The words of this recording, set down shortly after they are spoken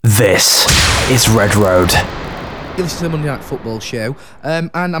This is Redroad. This is the Monday Night Football show, and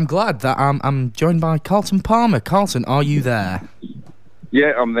I'm glad that I'm joined by Carlton Palmer. Carlton, are you there?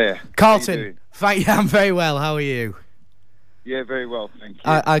 Yeah, I'm there. Carlton, I'm very well. How are you? Yeah, very well, thank you.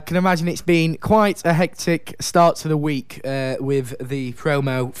 I can imagine it's been quite a hectic start to the week with the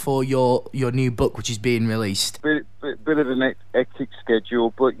promo for your new book, which is being released. Bit of an hectic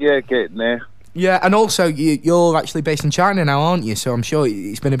schedule, but yeah, getting there. Yeah, and also you're actually based in China now, aren't you? So I'm sure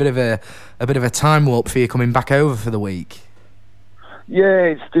it's been a bit of a time warp for you coming back over for the week. Yeah,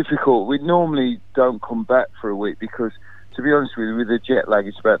 it's difficult. We normally don't come back for a week because, to be honest with you, with the jet lag,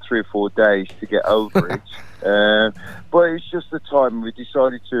 it's about 3 or 4 days to get over it. But it's just the time. We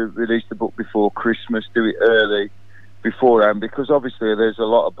decided to release the book before Christmas, do it early beforehand, because obviously there's a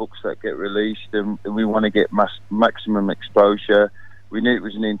lot of books that get released and we want to get maximum exposure. We knew it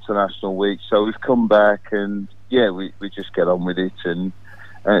was an international week, so we've come back and, yeah, we just get on with it and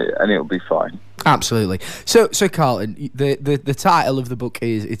it'll be fine. Absolutely. So Carlton, the title of the book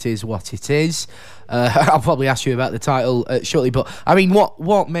is It Is What It Is. I'll probably ask you about the title shortly, but I mean,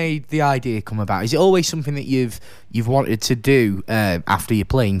 what made the idea come about? Is it always something that you've wanted to do after your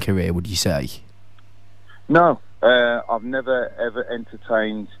playing career, would you say? No, I've never ever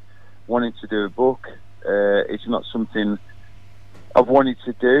entertained wanting to do a book. It's not something I've wanted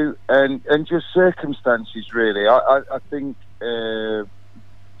to do, and just circumstances really. I think I've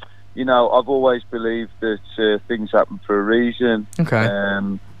always believed that things happen for a reason. Okay.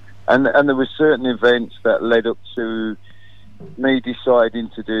 And there were certain events that led up to me deciding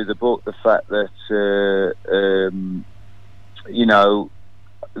to do the book. The fact that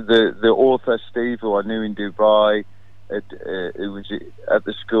the author Steve, who I knew in Dubai, who was at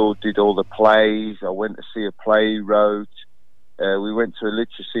the school, did all the plays. I went to see a play he wrote. We went to a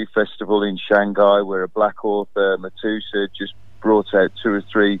literacy festival in Shanghai where a black author, Matusa, just brought out 2 or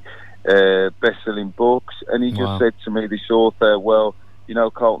 3 best-selling books, and he just said to me, this author, well,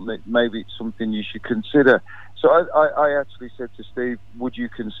 Carlton, maybe it's something you should consider. So I actually said to Steve, would you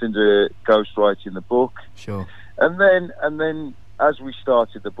consider ghostwriting the book? Sure. And then as we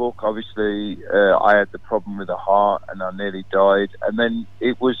started the book, obviously I had the problem with the heart and I nearly died, and then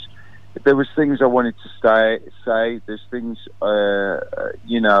there was things I wanted to say. There's things, I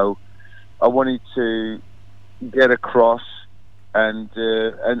wanted to get across, and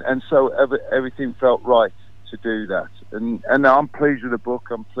so everything felt right to do that. And I'm pleased with the book.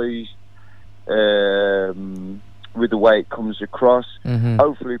 I'm pleased with the way it comes across. Mm-hmm.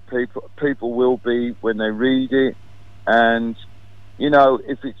 Hopefully, people will be when they read it. And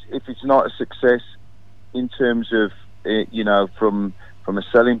if it's not a success in terms of from a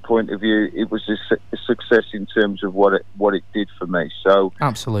selling point of view, it was a success in terms of what it did for me. So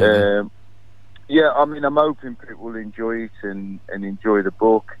absolutely, yeah. I mean, I'm hoping people will enjoy it and enjoy the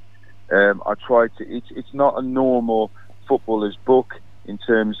book. I tried to. It's not a normal footballer's book in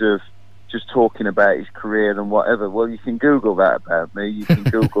terms of just talking about his career and whatever. Well, you can Google that about me. You can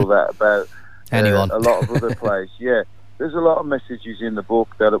Google that about anyone. A lot of other players. Yeah, there's a lot of messages in the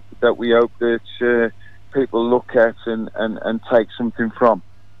book that we hope that people look at and take something from.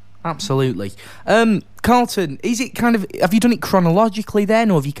 Absolutely. Carlton, is it have you done it chronologically then,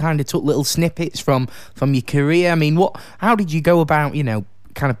 or have you kind of took little snippets from your career? I mean, how did you go about,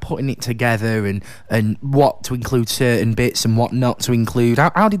 kind of putting it together and what to include certain bits and what not to include?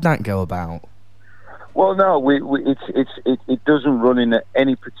 How did that go about? Well, no, it doesn't run in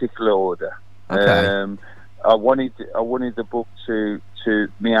any particular order. Okay. I wanted the book to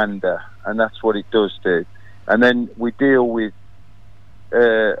meander, and that's what it does do. And then we deal with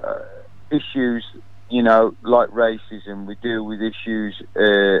issues, like racism. We deal with issues,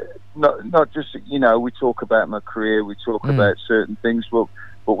 not just, we talk about my career, we talk about certain things, but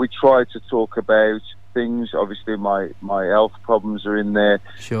we try to talk about things. Obviously, my health problems are in there.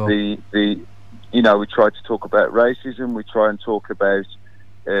 Sure. We try to talk about racism. We try and talk about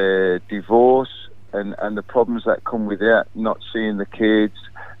divorce and the problems that come with that, not seeing the kids.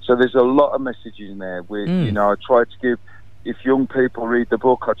 So there's a lot of messages in there. I try to give, if young people read the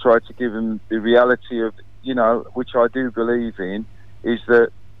book, I try to give them the reality of, which I do believe in, is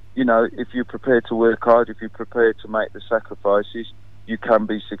that, if you're prepared to work hard, if you're prepared to make the sacrifices, you can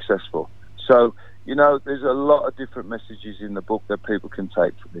be successful. So, there's a lot of different messages in the book that people can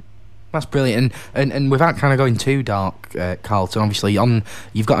take from it. That's brilliant, and without kind of going too dark, Carlton, obviously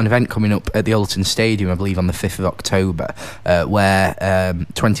you've got an event coming up at the Alton Stadium, I believe on the 5th of October, where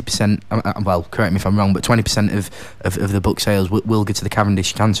 20%, well, correct me if I'm wrong, but 20% of the book sales will go to the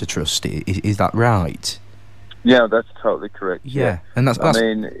Cavendish Cancer Trust. Is that right? Yeah, that's totally correct. Yeah, and that's I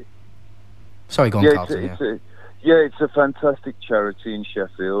mean, sorry, go on, Carlton. Yeah, it's a fantastic charity in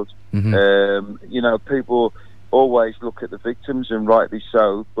Sheffield. Mm-hmm. People always look at the victims, and rightly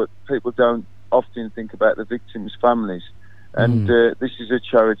so, but people don't often think about the victims' families. And this is a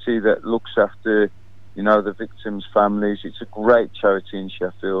charity that looks after, the victims' families. It's a great charity in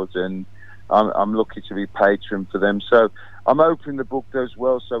Sheffield, and I'm lucky to be patron for them. So I'm hoping the book does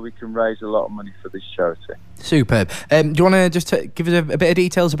well so we can raise a lot of money for this charity. Superb. Do you want to just give us a bit of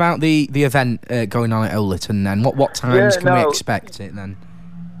details about the event going on at Overton then? What times can we expect it then?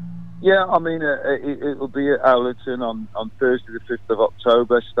 Yeah, I mean, it'll be at Overton on Thursday the 5th of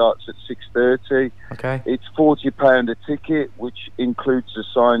October, starts at 6:30. Okay. It's £40 a ticket, which includes a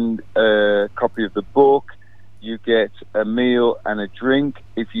signed copy of the book. You get a meal and a drink.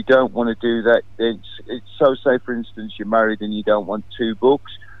 If you don't want to do that, it's so, say for instance you're married and you don't want 2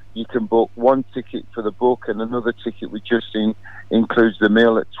 books, you can book 1 ticket for the book and another ticket which just includes the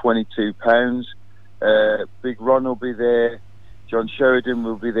meal at £22. Big Ron will be there, John Sheridan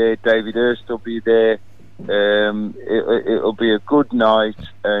will be there, David Hurst will be there. It'll be a good night,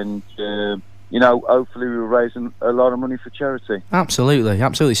 and hopefully we'll raise a lot of money for charity.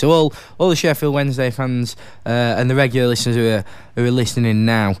 Absolutely. So all the Sheffield Wednesday fans and the regular listeners who are listening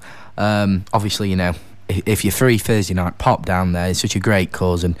now, obviously, if you're free Thursday night, pop down there. It's such a great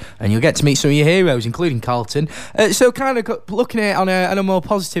cause, and you'll get to meet some of your heroes, including Carlton. So kind of looking at it on a more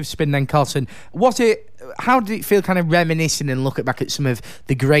positive spin then, Carlton, how did it feel kind of reminiscing and looking back at some of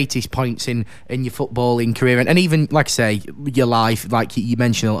the greatest points in your footballing career, and even, like I say, your life, like you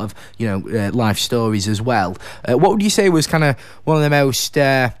mentioned a lot of, life stories as well. What would you say was kind of one of the most,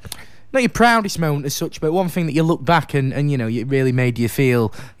 not your proudest moment as such, but one thing that you look back and it really made you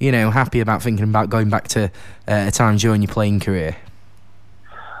feel, happy about thinking about going back to a time during your playing career?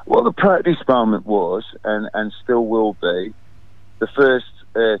 Well, the proudest moment was, and still will be, the first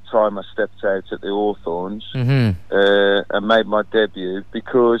time I stepped out at the Hawthorns and made my debut,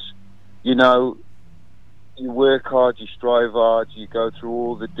 because you work hard, you strive hard, you go through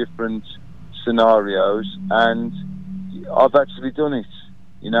all the different scenarios, and I've actually done it.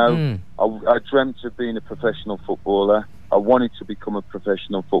 I dreamt of being a professional footballer. I wanted to become a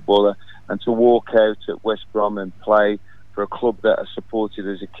professional footballer, and to walk out at West Brom and play for a club that I supported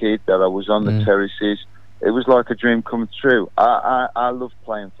as a kid, that I was on the terraces. It was like a dream come true. I loved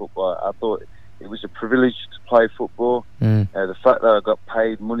playing football. I thought it was a privilege to play football. The fact that I got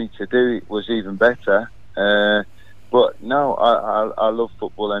paid money to do it was even better. But no, I love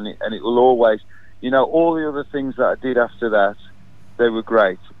football, and it will always, all the other things that I did after that, they were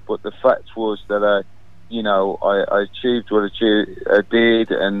great. But the fact was that I achieved what I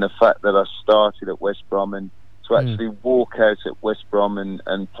did, and the fact that I started at West Brom, and to actually walk out at West Brom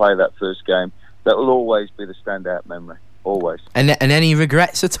and play that first game, that will always be the standout memory, always. And any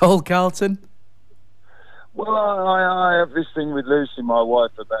regrets at all, Carlton? Well, I have this thing with Lucy, my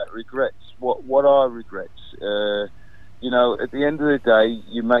wife, about regrets. What are regrets? At the end of the day,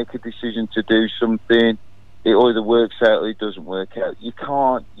 you make a decision to do something, it either works out or it doesn't work out. You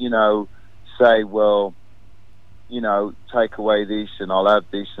can't, say, well, take away this and I'll have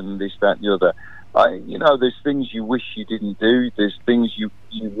this and this, that and the other. There's things you wish you didn't do. There's things you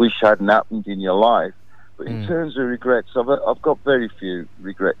wish hadn't happened in your life. But in terms of regrets, I've got very few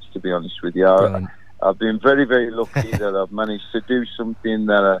regrets, to be honest with you. I've been very, very lucky that I've managed to do something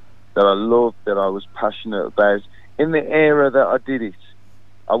that I loved, that I was passionate about. In the era that I did it,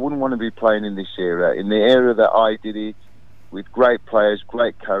 I wouldn't want to be playing in this era. In the era that I did it, with great players,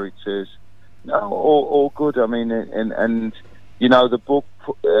 great characters, all good. I mean, and the book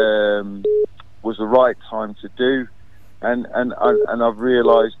was the right time to do, and I've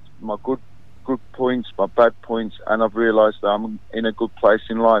realised my good points, my bad points, and I've realised that I'm in a good place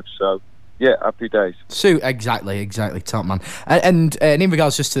in life. So yeah, happy days. So exactly, top man. And in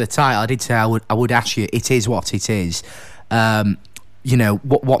regards just to the title, I did say I would ask you. It is what it is.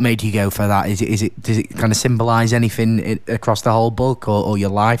 What made you go for that? Does it kind of symbolise anything across the whole book or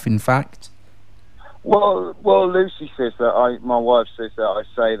your life, in fact? Well, Lucy says that. My wife says that. I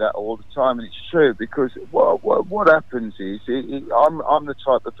say that all the time, and it's true, because what happens is I'm the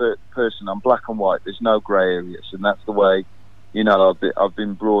type of person. I'm black and white. There's no grey areas, and that's the way. I've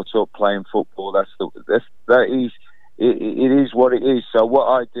been brought up playing football. It is what it is. So what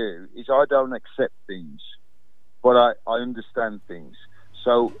I do is I don't accept things, but I understand things.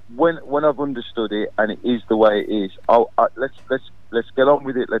 So when I've understood it and it is the way it is, let's get on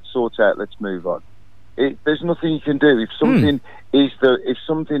with it. Let's sort out. Let's move on. There's nothing you can do if something is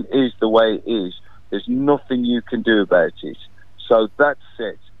the way it is. There's nothing you can do about it. So that's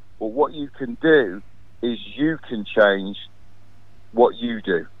it. But what you can do is you can change what you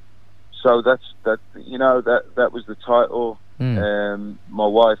do. So that was the title. My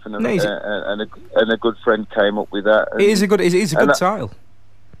wife and a good friend came up with that. It is a good title.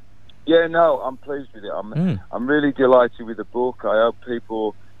 Yeah, no, I'm pleased with it. I'm really delighted with the book. I hope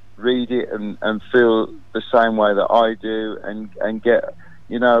people read it and feel the same way that I do, and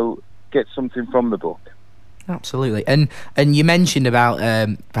get something from the book. Absolutely. And you mentioned about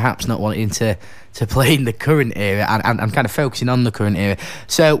perhaps not wanting to play in the current era and kind of focusing on the current era.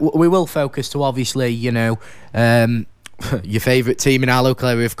 So we will focus to, obviously, your favourite team in our local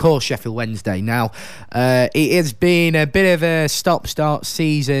area, of course, Sheffield Wednesday. Now, it has been a bit of a stop-start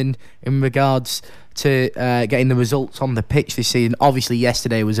season in regards to getting the results on the pitch this season. Obviously,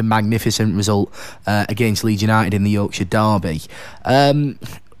 yesterday was a magnificent result against Leeds United in the Yorkshire Derby.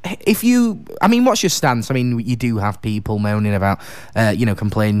 What's your stance? I mean, you do have people moaning about,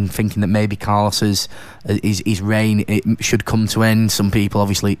 complaining, thinking that maybe Carlos's his reign should come to end. Some people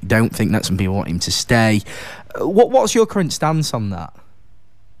obviously don't think that. Some people want him to stay. What's your current stance on that?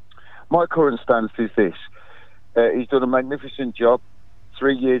 My current stance is this: he's done a magnificent job.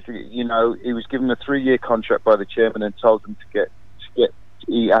 3 years, he was given a 3-year contract by the chairman and told him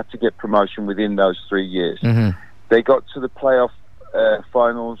he had to get promotion within those 3 years. Mm-hmm. They got to the playoff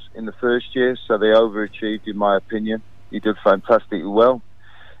finals in the first year, so they overachieved, in my opinion. He did fantastically well.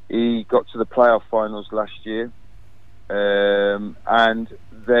 He got to the playoff finals last year, and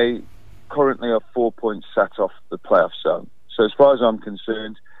they currently are 4 points sat off the playoff zone. So as far as I'm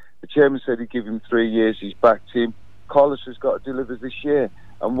concerned, the chairman said he'd give him 3 years. He's backed him. Carlos has got to deliver this year,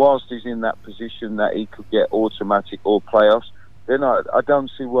 and whilst he's in that position that he could get automatic or playoffs, then I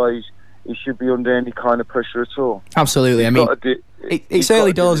don't see why he should be under any kind of pressure at all. Absolutely. It's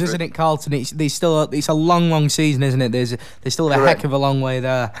early doors, isn't it, Carlton? It's a long season, isn't it? There's still a heck of a long way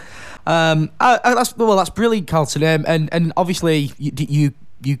there. That's brilliant, Carlton. And obviously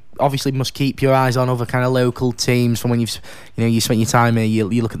you obviously must keep your eyes on other kind of local teams from when you spent your time here.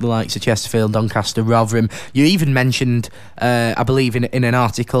 You look at the likes of Chesterfield, Doncaster, Rotherham. You even mentioned, I believe, in an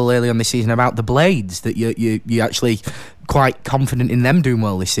article early on this season about the Blades, that you actually quite confident in them doing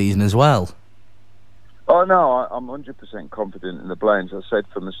well this season as well. Oh no, I'm 100% confident in the Blades. I said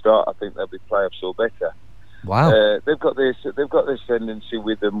from the start, I think they'll be playoffs or better. Wow. They've got this tendency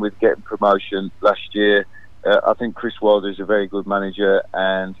with them with getting promotion last year. I think Chris Wilder is a very good manager,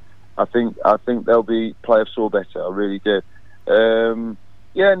 and I think they'll be playoffs or better. I really do.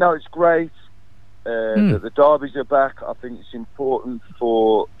 It's great that the derbies are back. I think it's important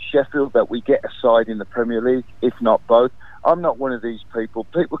for Sheffield that we get a side in the Premier League, if not both. I'm not one of these people.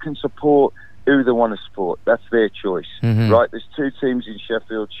 People can support who they want to support. That's their choice, right? There's two teams in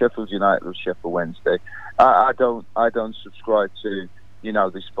Sheffield: Sheffield United or Sheffield Wednesday. I don't subscribe to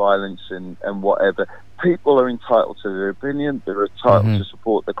this violence and whatever. People are entitled to their opinion. They're entitled to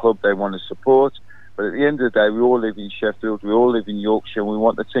support the club they want to support. But at the end of the day, we all live in Sheffield, we all live in Yorkshire, and we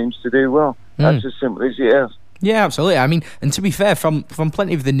want the teams to do well. That's as simple as it is. Yeah, absolutely. I mean, and to be fair, from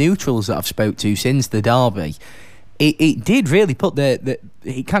plenty of the neutrals that I've spoke to since the derby, it did really put it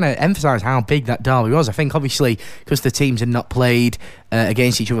kind of emphasised how big that derby was. I think obviously because the teams had not played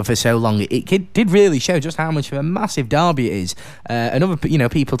against each other for so long, it did really show just how much of a massive derby it is. And other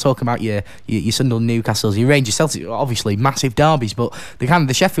people talking about your Sunderland, Newcastles, your Rangers, Celtic, obviously massive derbies, but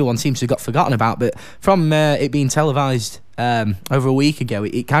the Sheffield one seems to have got forgotten about. But from it being televised over a week ago,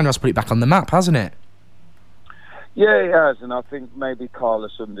 it kind of has put it back on the map, hasn't it? Yeah, it has, and I think maybe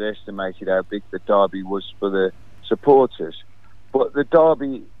Carlos underestimated how big the derby was for the supporters. But the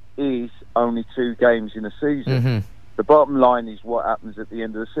derby is only 2 games in a season. The bottom line is what happens at the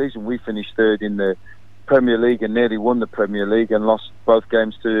end of the season. We finished third in the Premier League and nearly won the Premier League and lost both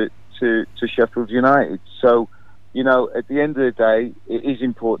games to Sheffield United. So, at the end of the day, it is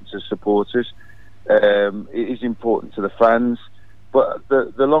important to supporters. It is important to the fans. But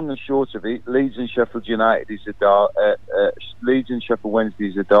the long and short of it, Leeds and Sheffield United Leeds and Sheffield Wednesday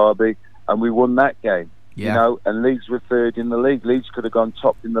is a derby, and we won that game. Yeah. And Leeds were third in the league. Leeds could have gone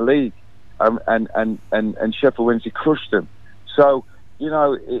top in the league, and Sheffield Wednesday crushed them. So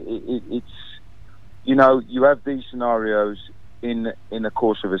it's you have these scenarios in the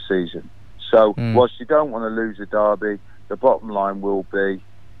course of a season. So whilst you don't want to lose a derby, the bottom line will be,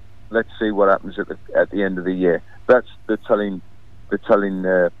 let's see what happens at the end of the year. That's the telling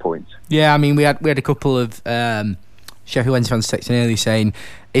point. Yeah, I mean we had a couple of Sheffield Wednesday fans texting earlier saying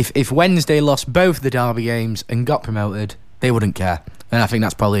if Wednesday lost both the derby games and got promoted, they wouldn't care. And I think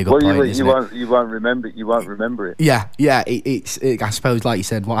that's probably a good point. You won't remember it. Yeah. It's I suppose, like you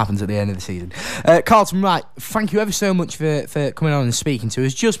said, what happens at the end of the season. Carlton, right? Thank you ever so much for coming on and speaking to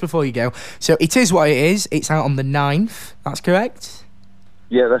us just before you go. So it is what it is. It's out on the 9th. That's correct.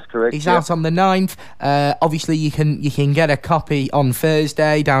 Yeah, that's correct. He's out on the 9th. Obviously, you can get a copy on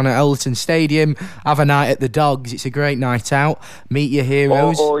Thursday down at Elton Stadium. Have a night at the Dogs. It's a great night out. Meet your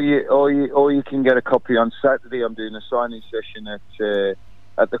heroes. Or you can get a copy on Saturday. I'm doing a signing session at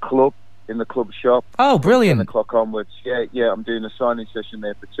the club, in the club shop. Oh, brilliant! 10 o'clock onwards. Yeah. I'm doing a signing session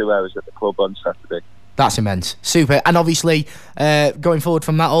there for 2 hours at the club on Saturday. That's immense. Super. And obviously, going forward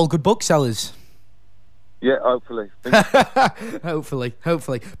from that, all good booksellers. Yeah, hopefully. hopefully.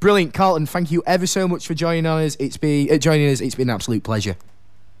 Brilliant, Carlton. Thank you ever so much for joining us. It's been an absolute pleasure.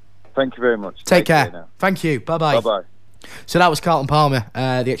 Thank you very much. Take care. Thank you. Bye-bye. Bye-bye. So that was Carlton Palmer,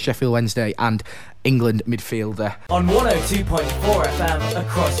 the ex-Sheffield Wednesday and England midfielder. On 102.4 FM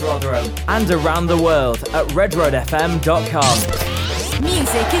across Rotherham and around the world at redroadfm.com.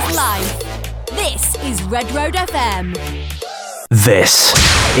 Music is life. This is Redroad FM. This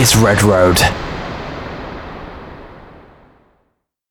is Redroad.